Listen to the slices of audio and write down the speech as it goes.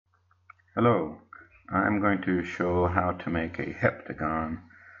Hello, I'm going to show how to make a heptagon,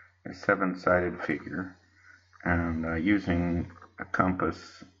 a seven-sided figure, and using a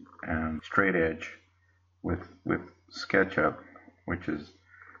compass and straight edge with SketchUp, which is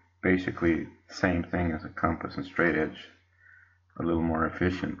basically the same thing as a compass and straight edge, a little more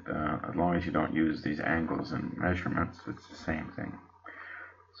efficient. As long as you don't use these angles and measurements, it's the same thing.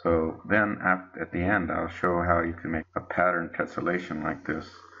 So then at the end, I'll show how you can make a pattern tessellation like this,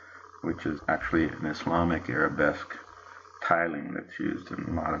 which is actually an Islamic Arabesque tiling that's used in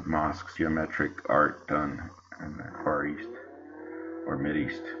a lot of mosques, geometric art done in the Far East or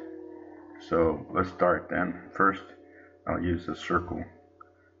Mideast. So let's start then. First, I'll use a circle,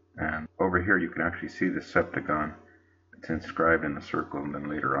 and over here you can actually see the heptagon. It's inscribed in the circle, and then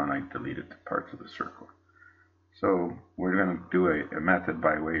later on I deleted the parts of the circle. So we're going to do a method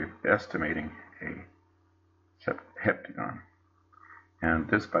by way of estimating a heptagon. And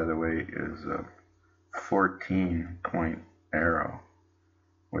this, by the way, is a 14-point arrow,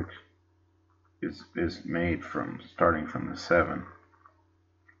 which is made from starting from the 7.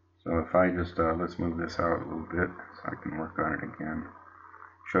 So if I just, let's move this out a little bit so I can work on it again,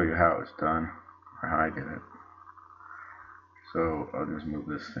 show you how it's done, or how I did it. So I'll just move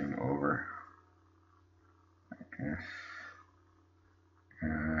this thing over like this.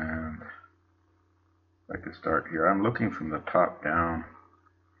 And I can start here. I'm looking from the top down.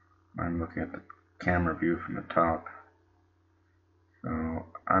 I'm looking at the camera view from the top. So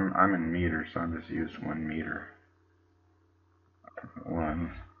I'm in meters, so I'm just use 1 meter.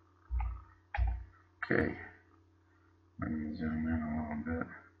 1. Okay. Let me zoom in a little bit.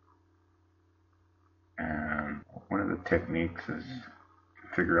 And one of the techniques is to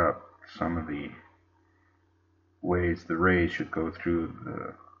figure out some of the ways the rays should go through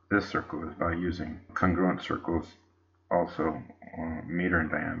this circle is by using congruent circles, also meter in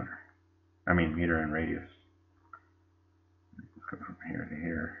diameter. I mean meter in radius. Go from here to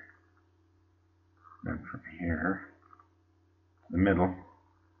here, then from here, the middle,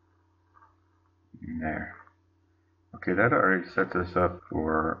 and there. Okay, that already sets us up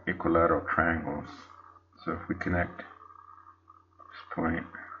for equilateral triangles. So if we connect this point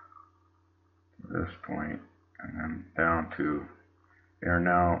to this point, and then down to there.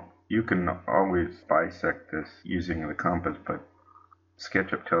 Now, you can always bisect this using the compass, but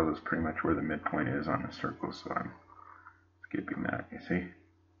SketchUp tells us pretty much where the midpoint is on the circle, so I'm skipping that. You see,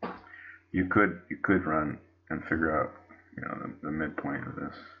 you could run and figure out, the midpoint of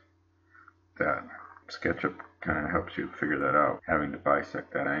this. That SketchUp kind of helps you figure that out, having to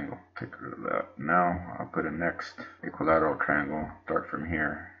bisect that angle. Take rid of that. Now I'll put a next equilateral triangle. Start from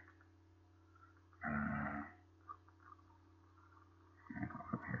here.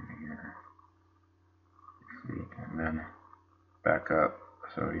 From here to here. See, and then back up.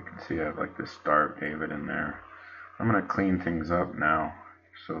 So you can see I have like this Star of David in there. I'm going to clean things up now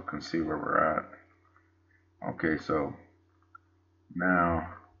so you can see where we're at. Okay, so now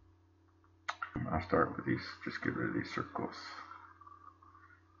I'll start with these, just get rid of these circles.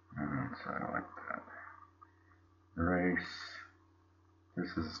 So I like that. Erase.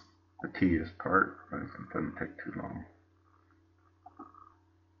 This is the tedious part, but it doesn't take too long.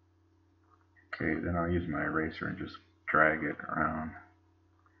 Okay, then I'll use my eraser and just drag it around.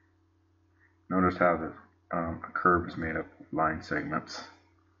 Notice how the curve is made up of line segments,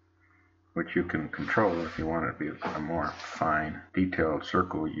 which you can control if you want it to be a more fine, detailed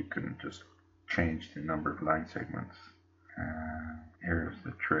circle. You can just change the number of line segments. Here's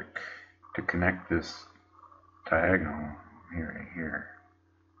the trick to connect this diagonal here to here.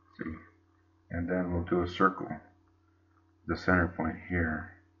 See, and then we'll do a circle. The center point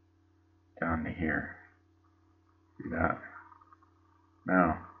here down to here. See that?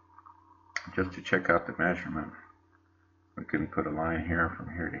 Now, just to check out the measurement, we can put a line here from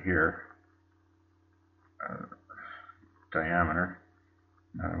here to here, diameter,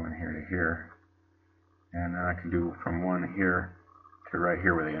 another one here to here, and then I can do from one here to right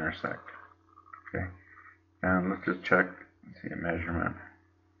here where they intersect. Okay, and let's just check, see a measurement.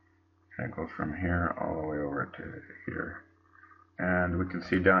 That goes from here all the way over to here. And we can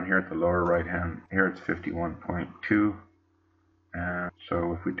see down here at the lower right hand, here it's 51.2. And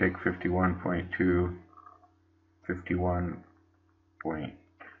so if we take 51.2, 51.2,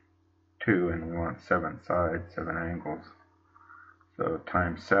 and we want 7 sides, 7 angles, so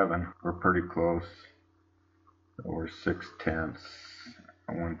times 7, we're pretty close. So we're 6/10,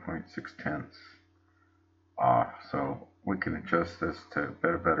 1.6 off. So we can adjust this to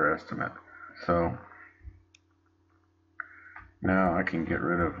get a better estimate. So now I can get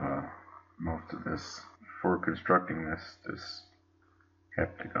rid of most of this for constructing this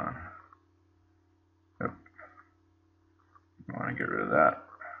heptagon. I want to get rid of that.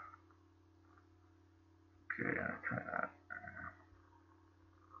 Okay, I'll try that.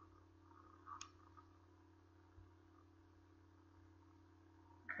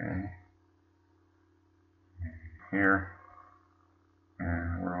 Okay. Here.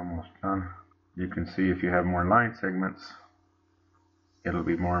 And we're almost done. You can see if you have more line segments, it'll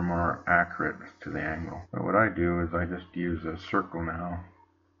be more and more accurate to the angle. But what I do is I just use a circle now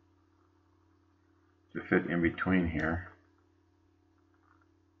to fit in between here.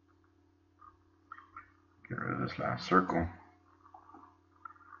 Get rid of this last circle.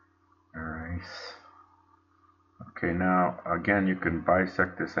 Alright. Okay, now again you can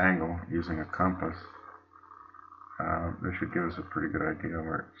bisect this angle using a compass. This should give us a pretty good idea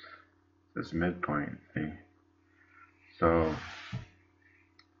where it's this midpoint. See? So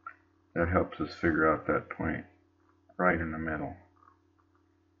that helps us figure out that point right in the middle.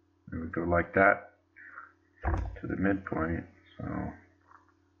 And we go like that to the midpoint. So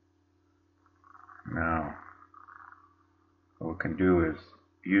now what we can do is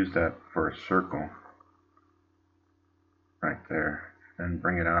use that for a circle right there and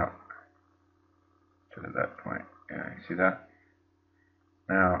bring it out to that point. Yeah, you see that?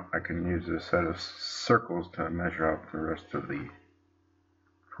 Now I can use a set of circles to measure out the rest of the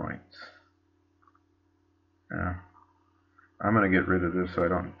points. Now I'm going to get rid of this so I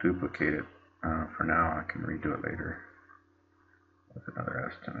don't duplicate it for now. I can redo it later with another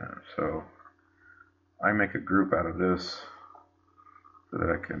estimate. So I make a group out of this so that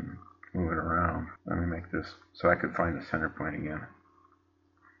I can move it around. Let me make this so I can find the center point again.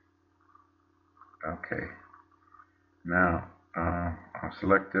 Okay. Now I'll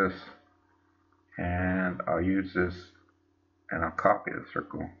select this and I'll use this and I'll copy the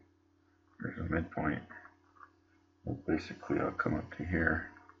circle. Here's a midpoint. Well, basically I'll come up to here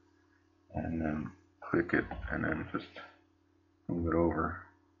and then click it and then just move it over.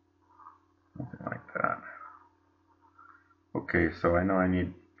 Something like that. Okay, so I know I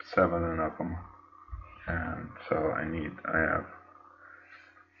need 7 of them. And so I have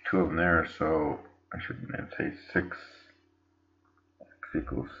 2 of them there, so I should say 6. X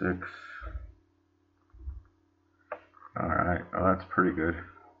equals 6. Alright, well that's pretty good.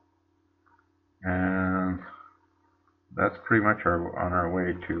 And that's pretty much on our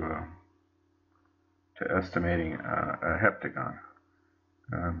way to estimating a heptagon.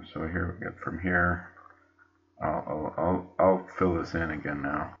 So here we get from here. I'll fill this in again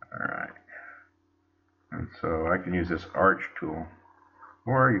now. Alright. And so I can use this arch tool,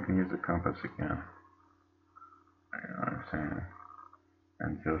 or you can use the compass again. You know what I'm saying?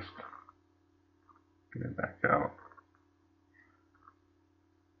 And just get it back out.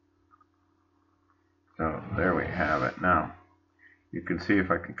 So there we have it. Now you can see if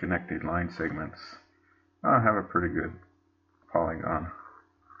I can connect these line segments, I'll have a pretty good polygon,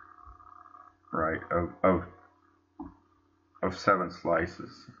 right, of 7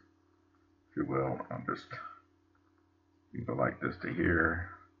 slices, if you will. I'll just go like this to here,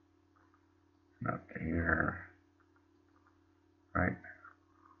 and up to here, right?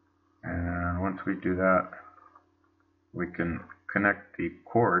 And once we do that, we can connect the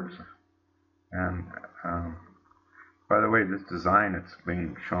chords. And by the way, this design that's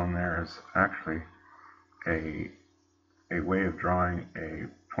being shown there is actually a way of drawing a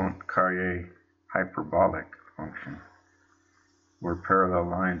Poincare hyperbolic function, where parallel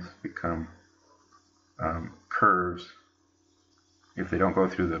lines become curves. If they don't go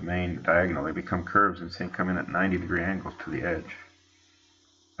through the main diagonal, they become curves and come in at 90-degree angles to the edge.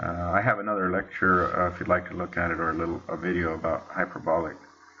 I have another lecture, if you'd like to look at it, or a video about hyperbolic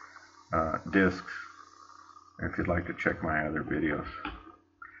discs, if you'd like to check my other videos.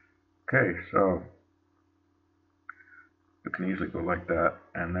 Okay, so you can easily go like that,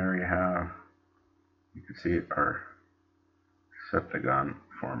 and there you can see our heptagon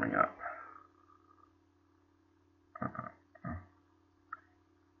forming up.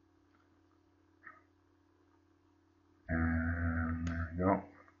 And there you go.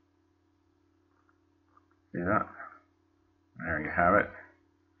 See that? There you have it.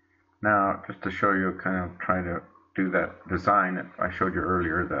 Now, just to show you, kind of try to do that design that I showed you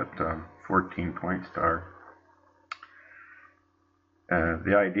earlier, that 14-point star.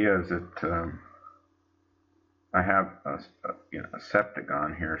 The idea is that I have a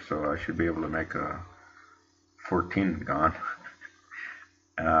heptagon here, so I should be able to make a 14-gon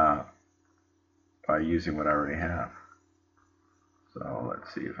by using what I already have. So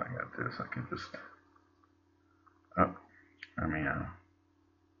let's see if I got this. I can just,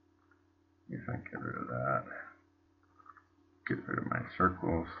 if I get rid of that, get rid of my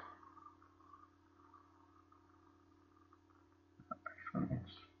circles.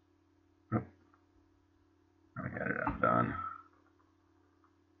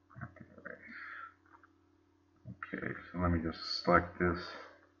 So let me just select this.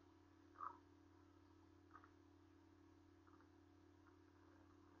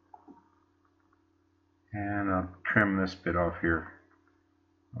 And I'll trim this bit off here.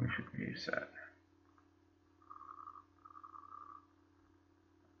 We should use that.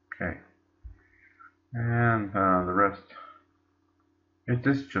 Okay. And the rest,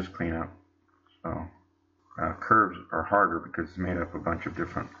 this is just cleanup. So curves are harder because it's made up of a bunch of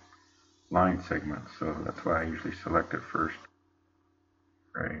different line segments. So that's why I usually select it first.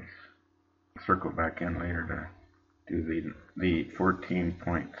 Trace. Circle back in later to do the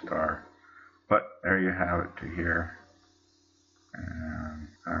 14-point star. But there you have it to here.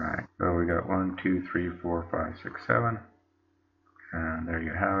 Alright, so we got 1, 2, 3, 4, 5, 6, 7. And there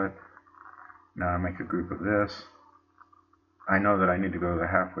you have it. Now I make a group of this. I know that I need to go to the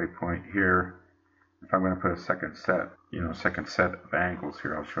halfway point here. If I'm going to put a second set, second set of angles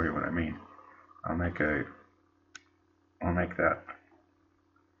here, I'll show you what I mean. I'll make that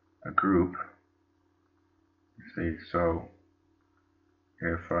a group. You see, so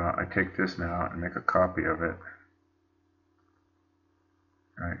if I take this now and make a copy of it,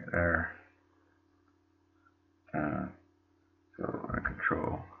 right there. So I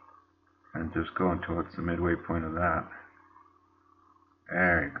control and just go until it's the midway point of that.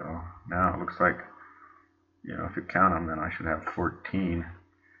 There you go. Now it looks like, if you count them, then I should have 14,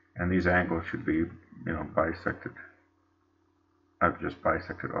 and these angles should be, bisected. I've just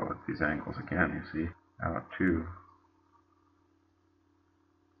bisected all of these angles again, you see. Out 2.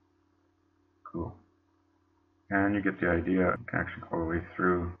 Cool. And you get the idea. You can actually go all the way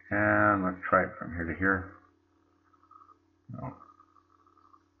through. And let's try it from here to here. No.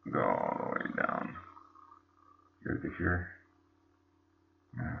 Go all the way down here to here.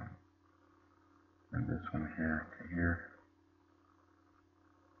 And this one here to here.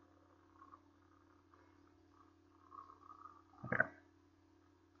 Yeah.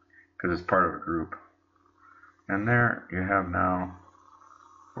 Because it's part of a group. And there you have now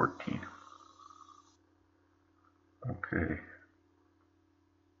 14. Okay.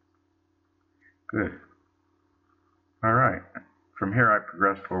 Good. All right. From here I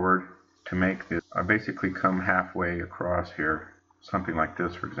progress forward to make this. I basically come halfway across here, something like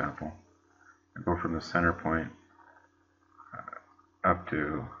this, for example. I go from the center point up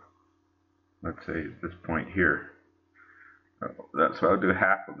to, let's say, this point here. So I'll do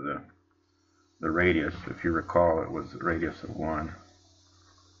half of the radius. If you recall, it was a radius of 1.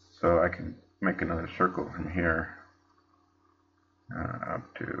 So I can make another circle from here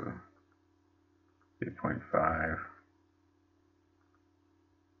up to 8.5.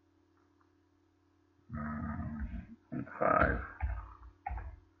 And 5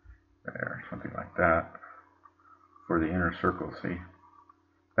 there, something like that for the inner circle. See,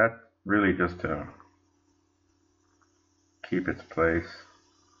 that's really just to keep its place.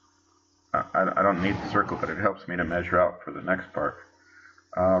 I don't need the circle, but it helps me to measure out for the next part.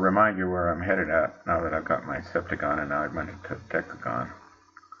 I'll remind you where I'm headed at now that I've got my heptagon and now I've moved to decagon.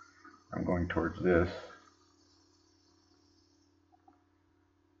 I'm going towards this.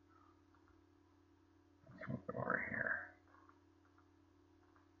 Let's move over here.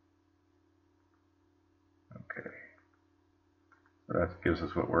 Okay. So that gives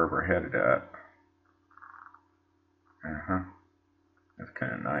us where we're headed at. That's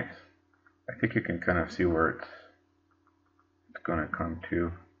kind of nice. I think you can kind of see where it's going to come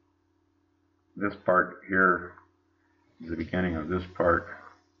to. This part here is the beginning of this part.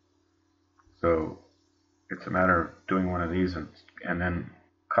 So it's a matter of doing one of these and then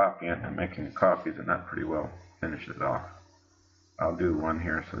copying it and making the copies, and that pretty well finishes it off. I'll do one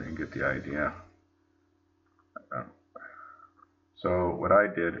here so that you can get the idea. So what I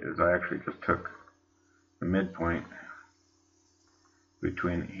did is I actually just took the midpoint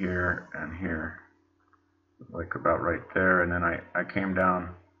between here and here, like about right there, and then I came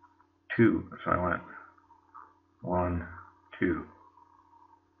down 2, so I went 1, 2.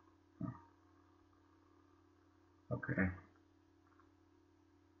 Okay.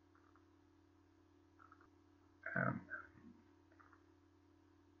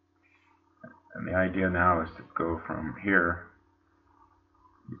 And the idea now is to go from here.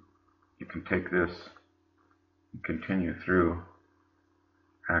 You can take this and continue through.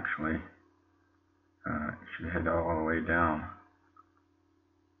 Actually, it should head all the way down.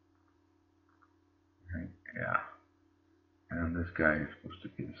 Right? Yeah. And this guy is supposed to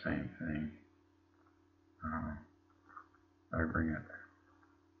be the same thing. I bring it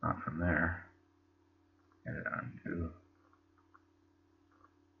not from there. Get it onto.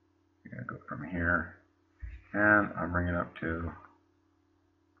 You're gonna go from here, and I'll bring it up to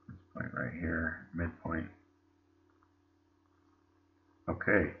this point right here, midpoint.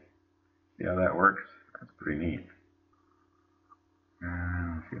 Okay, see how that works? That's pretty neat.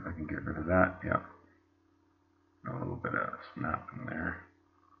 And let's see if I can get rid of that. Yep. A little bit of snap in there.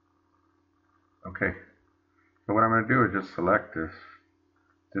 Okay. So what I'm going to do is just select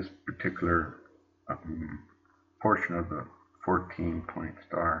this particular portion of the 14-point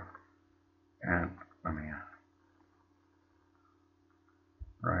star, and let me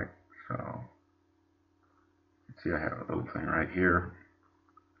right. So see, I have a little thing right here.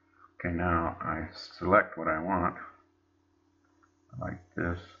 Okay, now I select what I want. I like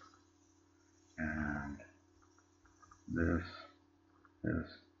this, and this,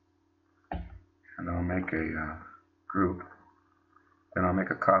 and I'll make a group. Then I'll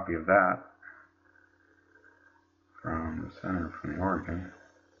make a copy of that from the center, from the origin.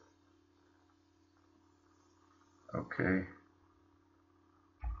 Okay.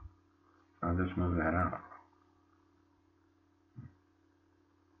 I'll just move that out.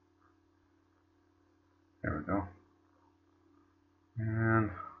 There we go. And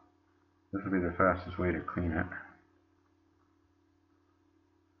this will be the fastest way to clean it.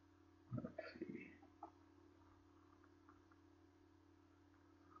 Let's see.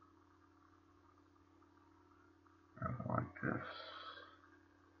 I like this.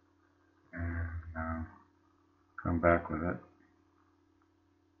 And come back with it.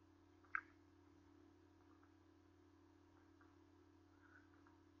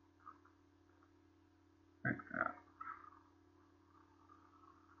 Like that.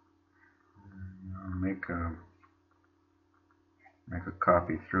 And I'll make a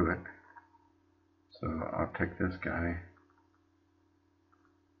copy through it. So I'll take this guy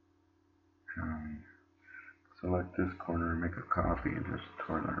and select this corner and make a copy and just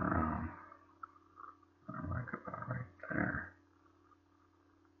twirl it around. Like about right there.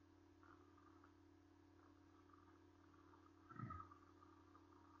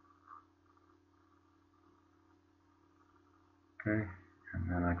 Okay, and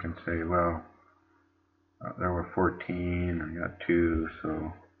then I can say, well, there were 14, I got 2,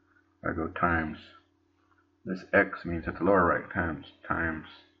 so I go times. This X means at the lower right times,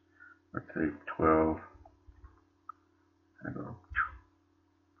 let's say 12. I go,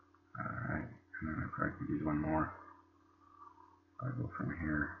 alright, and then if I can use one more, I go from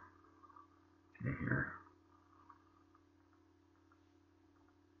here to here.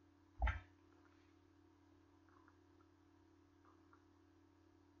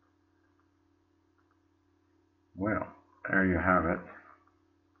 Well, there you have it.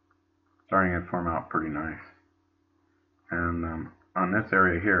 Starting to form out pretty nice. And on this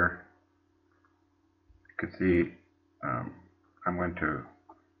area here, you can see I'm going to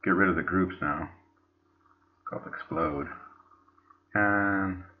get rid of the groups now. It's called explode.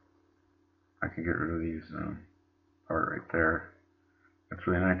 And I can get rid of these part right there. That's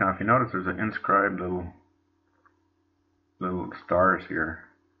really nice. Now if you notice there's an inscribed little stars here.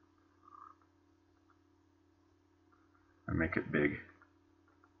 I make it big.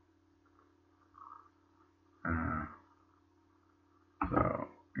 So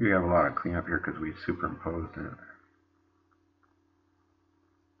you have a lot of cleanup here because we superimposed it.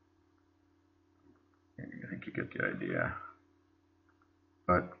 I think you get the idea.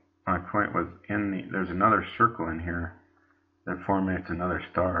 But my point was, there's another circle in here that formulates another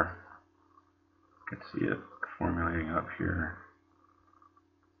star. You can see it formulating up here.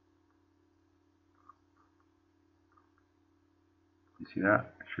 You see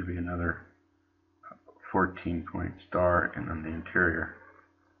that? It should be another 14-point star and then the interior.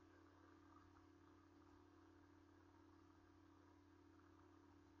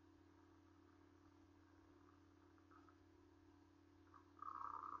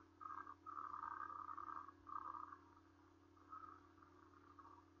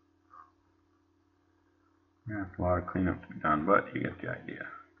 Yeah, it's a lot of cleanup to be done, but you get the idea.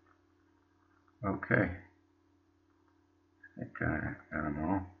 Okay. I think I got them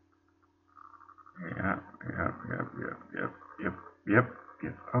all. Yep.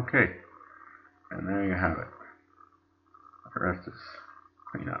 Okay. And there you have it. The rest is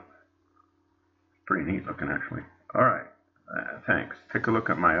clean up. Pretty neat looking, actually. Alright. Thanks. Take a look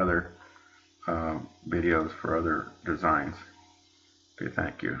at my other videos for other designs. Okay,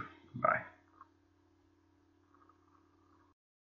 thank you. Bye.